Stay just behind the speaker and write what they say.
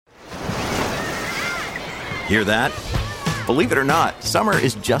Hear that? Believe it or not, summer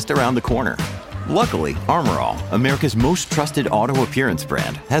is just around the corner. Luckily, Armor All, America's most trusted auto appearance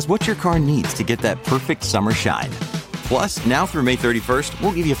brand, has what your car needs to get that perfect summer shine. Plus, now through May 31st,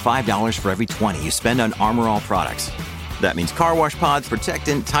 we'll give you $5 for every $20 you spend on Armor All products. That means car wash pods,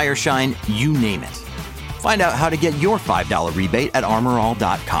 protectant, tire shine, you name it. Find out how to get your $5 rebate at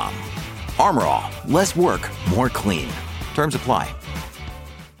armorall.com. Armor All, less work, more clean. Terms apply.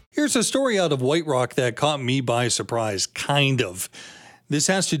 Here's a story out of White Rock that caught me by surprise, kind of. This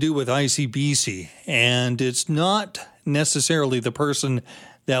has to do with ICBC, and it's not necessarily the person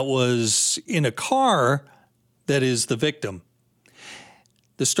that was in a car that is the victim.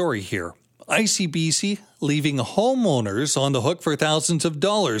 The story here, ICBC leaving homeowners on the hook for thousands of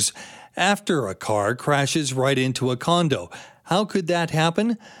dollars after a car crashes right into a condo. How could that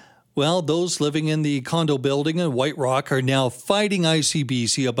happen? Well, those living in the condo building in White Rock are now fighting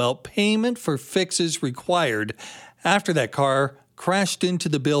ICBC about payment for fixes required after that car crashed into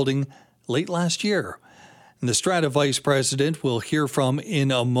the building late last year. And the Strata vice president we'll hear from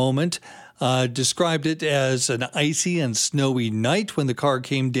in a moment described it as an icy and snowy night when the car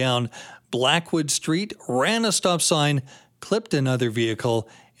came down Blackwood Street, ran a stop sign, clipped another vehicle,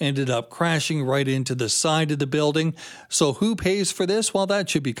 ended up crashing right into the side of the building. So who pays for this? Well, that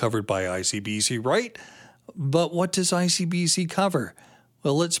should be covered by ICBC, right? But what does ICBC cover?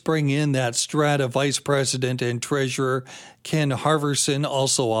 Well, let's bring in that Strata Vice President and Treasurer, Ken Harverson,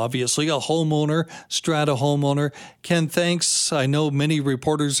 also obviously a homeowner, Strata homeowner. Ken, thanks. I know many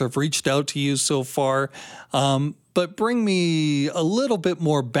reporters have reached out to you so far, but bring me a little bit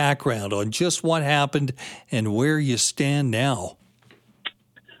more background on just what happened and where you stand now.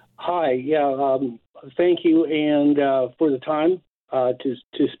 Hi, thank you, and for the time to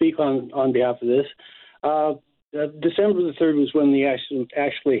speak on behalf of this. December the 3rd was when the accident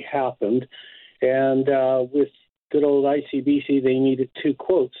actually happened, and with good old ICBC, they needed 2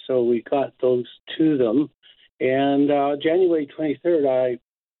 quotes, so we got those to them. And January 23rd, I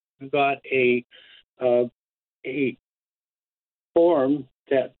got a form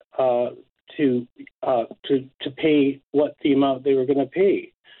that to pay what the amount they were going to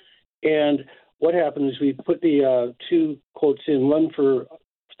pay. And what happened is we put the 2 quotes in, one for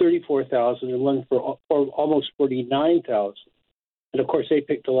 $34,000 and one for almost $49,000. And of course, they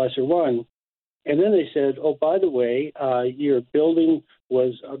picked the lesser one. And then they said, "Oh, by the way, your building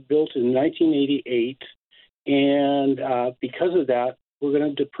was built in 1988, and because of that, we're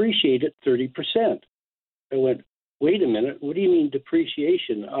going to depreciate it 30%." I went, "Wait a minute, what do you mean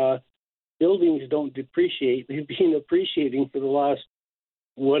depreciation? Buildings don't depreciate. They've been appreciating for the last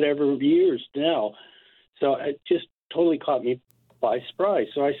whatever years now." So it just totally caught me by surprise.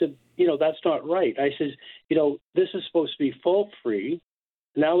 So I said, that's not right. I said, this is supposed to be fault-free.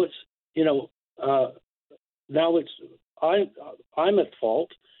 Now it's, I'm at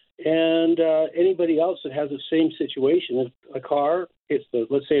fault, and anybody else that has the same situation, if a car hits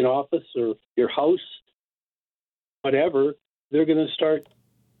let's say an office or your house, whatever, they're going to start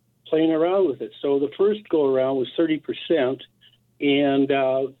playing around with it. So the first go around was 30%, and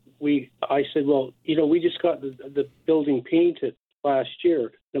I said, well, we just got the building painted last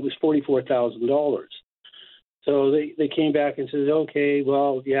year. It was $44,000. So they came back and said, okay,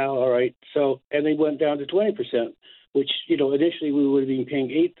 well, yeah, all right. So, and they went down to 20%, which, initially we would have been paying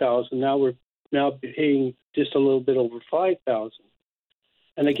 $8,000. Now we're paying just a little bit over $5,000.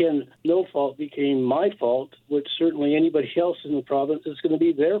 And again, no fault became my fault, which certainly anybody else in the province is going to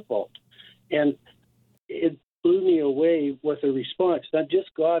be their fault. And it blew me away with the response. I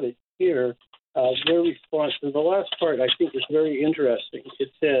just got it here. Their response, and the last part I think is very interesting.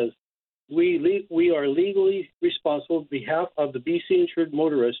 It says, we are legally responsible on behalf of the BC insured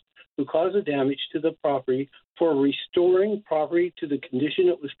motorist who caused the damage to the property for restoring property to the condition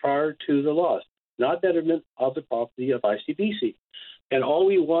it was prior to the loss, not betterment of the property of ICBC. And all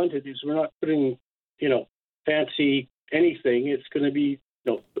we wanted is we're not putting, fancy anything. It's going to be,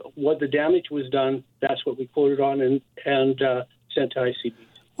 what the damage was done. That's what we quoted on and sent to ICBC.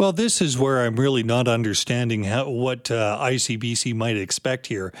 Well, this is where I'm really not understanding what ICBC might expect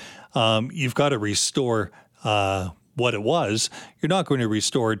here. You've got to restore what it was. You're not going to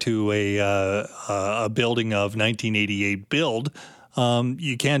restore to a building of 1988 build.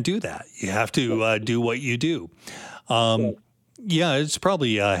 You can't do that. You have to do what you do. Yeah, it's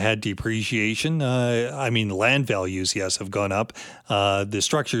probably had depreciation. Land values, yes, have gone up. The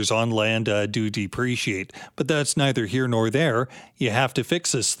structures on land do depreciate, but that's neither here nor there. You have to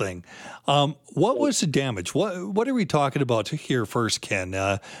fix this thing. What was the damage? What are we talking about here first, Ken?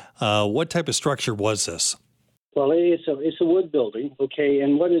 What type of structure was this? Well, it's a wood building, okay,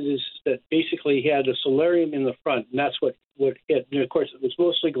 and what it is that basically he had a solarium in the front, and that's what hit. And of course, it was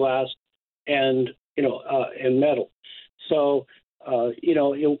mostly glass and and metal. So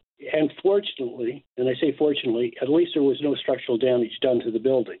and fortunately, and I say fortunately, at least there was no structural damage done to the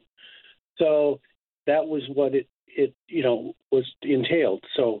building. So that was what it was entailed.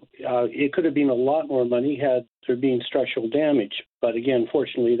 So it could have been a lot more money had there been structural damage, but again,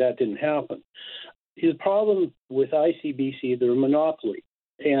 fortunately, that didn't happen. The problem with ICBC, they're a monopoly,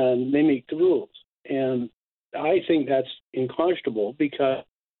 and they make the rules. And I think that's unconscionable because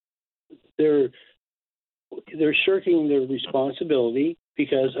they're shirking their responsibility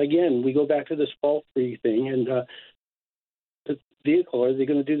because, again, we go back to this fault-free thing. And the vehicle, are they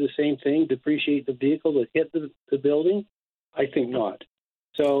going to do the same thing, depreciate the vehicle that hit the building? I think not.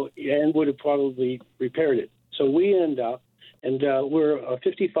 So, and would have probably repaired it. So we end up, and we're a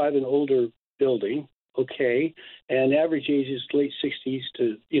 55 and older building, okay, and average age is late 60s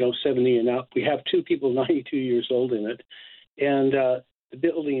to 70 and up. We have two people 92 years old in it, and the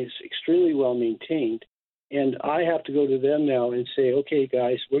building is extremely well maintained. And I have to go to them now and say, okay,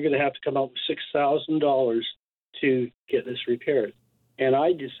 guys, we're going to have to come out with $6,000 to get this repaired. And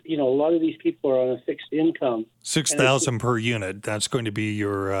I just, a lot of these people are on a fixed income. $6,000 per unit. That's going to be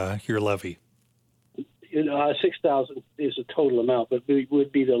your levy. 6,000 is a total amount, but it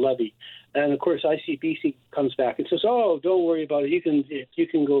would be the levy. And of course, ICBC comes back and says, "Oh, don't worry about it. You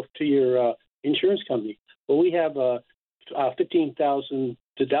can go to your insurance company." Well, we have a $15,000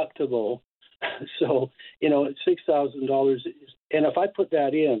 deductible, so $6,000. And if I put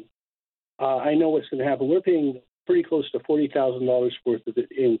that in, I know what's going to happen. We're paying pretty close to $40,000 worth of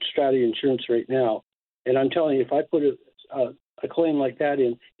it in Strata insurance right now, and I'm telling you, if I put a claim like that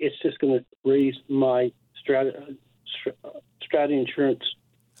in, it's just going to raise my Strata insurance.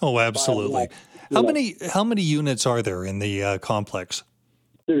 Oh, absolutely. How many units are there in the complex?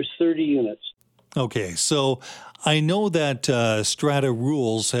 There's 30 units. Okay, so I know that strata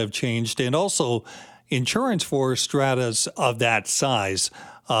rules have changed, and also insurance for stratas of that size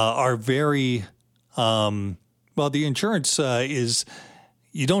are very well. The insurance is.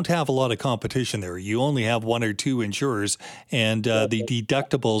 You don't have a lot of competition there. You only have one or two insurers, and the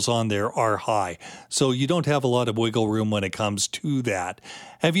deductibles on there are high. So you don't have a lot of wiggle room when it comes to that.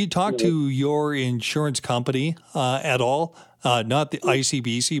 Have you talked to your insurance company at all? Not the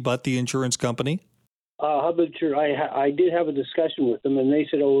ICBC, but the insurance company? How about I did have a discussion with them, and they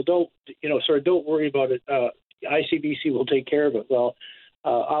said, "Oh, well, don't worry about it. ICBC will take care of it." Well,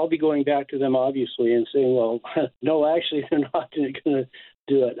 I'll be going back to them, obviously, and saying, "Well, no, actually, they're not going to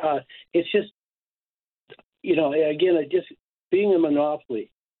do it." It's just, again, being a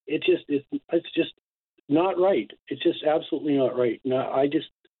monopoly. It's just not right. It's just absolutely not right. Now, I just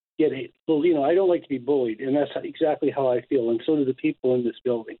get it. Well, I don't like to be bullied, and that's exactly how I feel, and so do the people in this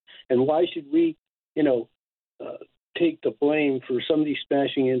building. And why should we, take the blame for somebody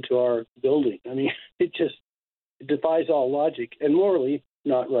smashing into our building? I mean, it defies all logic and morally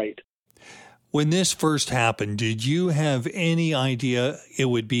not right. When this first happened, did you have any idea it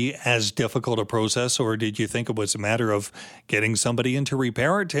would be as difficult a process, or did you think it was a matter of getting somebody in to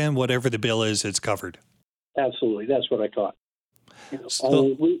repair it, and whatever the bill is, it's covered? Absolutely. That's what I thought.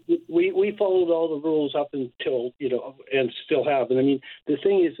 We followed all the rules up until, and still have. And I mean, the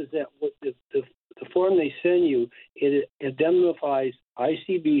thing is that what the form they send you, it indemnifies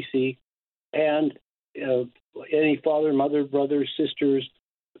ICBC and any father, mother, brothers, sisters,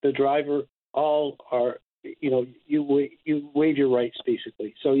 the driver, all are, you waive your rights,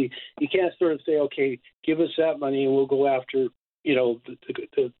 basically. So you can't sort of say, okay, give us that money and we'll go after,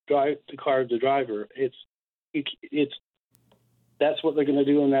 the car of the driver. That's what they're going to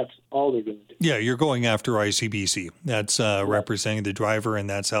do, and that's all they're going to do. Yeah, you're going after ICBC. That's representing the driver, and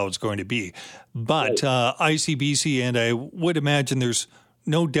that's how it's going to be. But right. ICBC, and I would imagine there's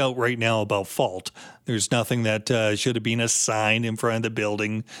no doubt right now about fault. There's nothing that should have been a sign in front of the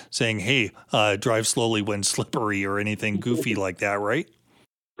building saying, hey, drive slowly when slippery or anything goofy like that, right?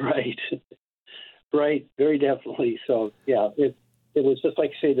 Right. Right, very definitely. So, yeah, it was just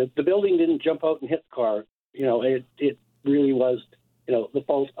like I say, the building didn't jump out and hit the car. It really was, the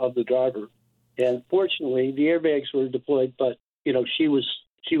fault of the driver. And fortunately, the airbags were deployed, but, she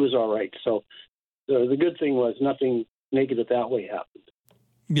was all right. So the good thing was nothing negative that way happened.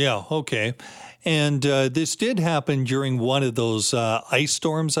 Yeah, okay. And this did happen during one of those ice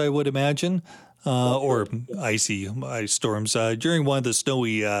storms, I would imagine, or icy ice storms, during one of the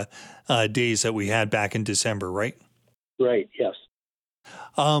snowy days that we had back in December, right? Right, yes.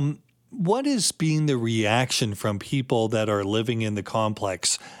 What has been the reaction from people that are living in the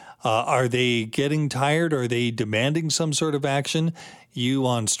complex? Are they getting tired? Are they demanding some sort of action? You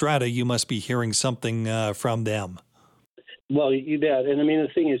on Strata, you must be hearing something from them. Well, you bet. And I mean, the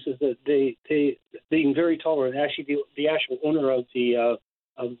thing is that they being very tolerant. Actually, the actual owner of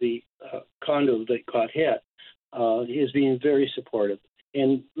the condo that got hit is being very supportive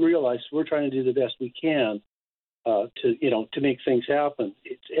and realize we're trying to do the best we can to make things happen.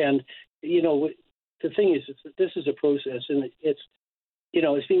 The thing is that this is a process, and it's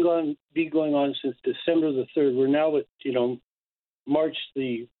been going on since December the 3rd. We're now at March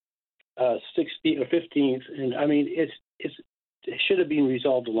the 16th or 15th, and I mean it should have been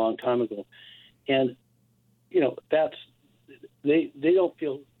resolved a long time ago, and that's they don't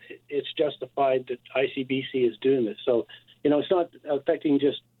feel it's justified that ICBC is doing this. So it's not affecting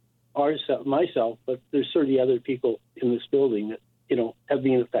just myself, but there's 30 other people in this building that have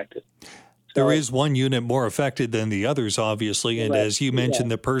been affected. There is one unit more affected than the others, obviously, and as you mentioned,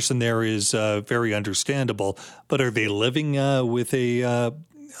 the person there is very understandable. But are they living with a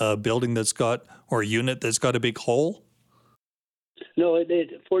building that's got, or a unit that's got a big hole? No,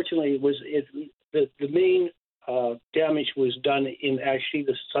 fortunately, the main damage was done in actually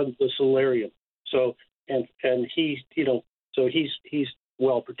the solarium. So and he's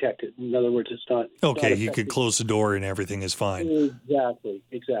well protected. In other words, it's not okay. Not he could close the door and everything is fine. Exactly.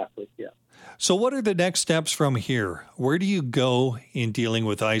 Yeah. So what are the next steps from here? Where do you go in dealing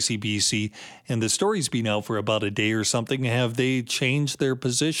with ICBC? And the story's been out for about a day or something. Have they changed their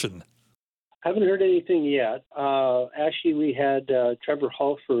position? Haven't heard anything yet. Actually, we had Trevor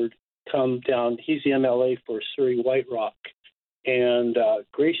Halford come down. He's the MLA for Surrey White Rock, and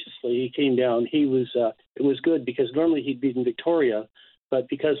graciously he came down. It was good because normally he'd be in Victoria, but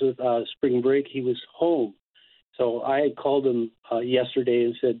because of spring break, he was home. So I had called him yesterday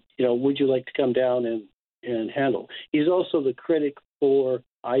and said, would you like to come down and handle? He's also the critic for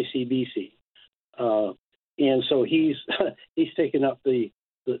ICBC, and so he's taken up the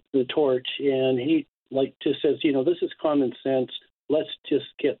torch, and he just says, this is common sense. Let's just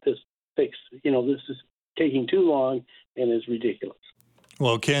get this fixed. This is taking too long and is ridiculous.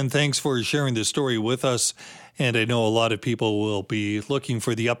 Well, Ken, thanks for sharing this story with us. And I know a lot of people will be looking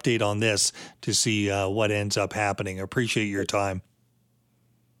for the update on this to see what ends up happening. I appreciate your time.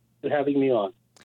 For having me on.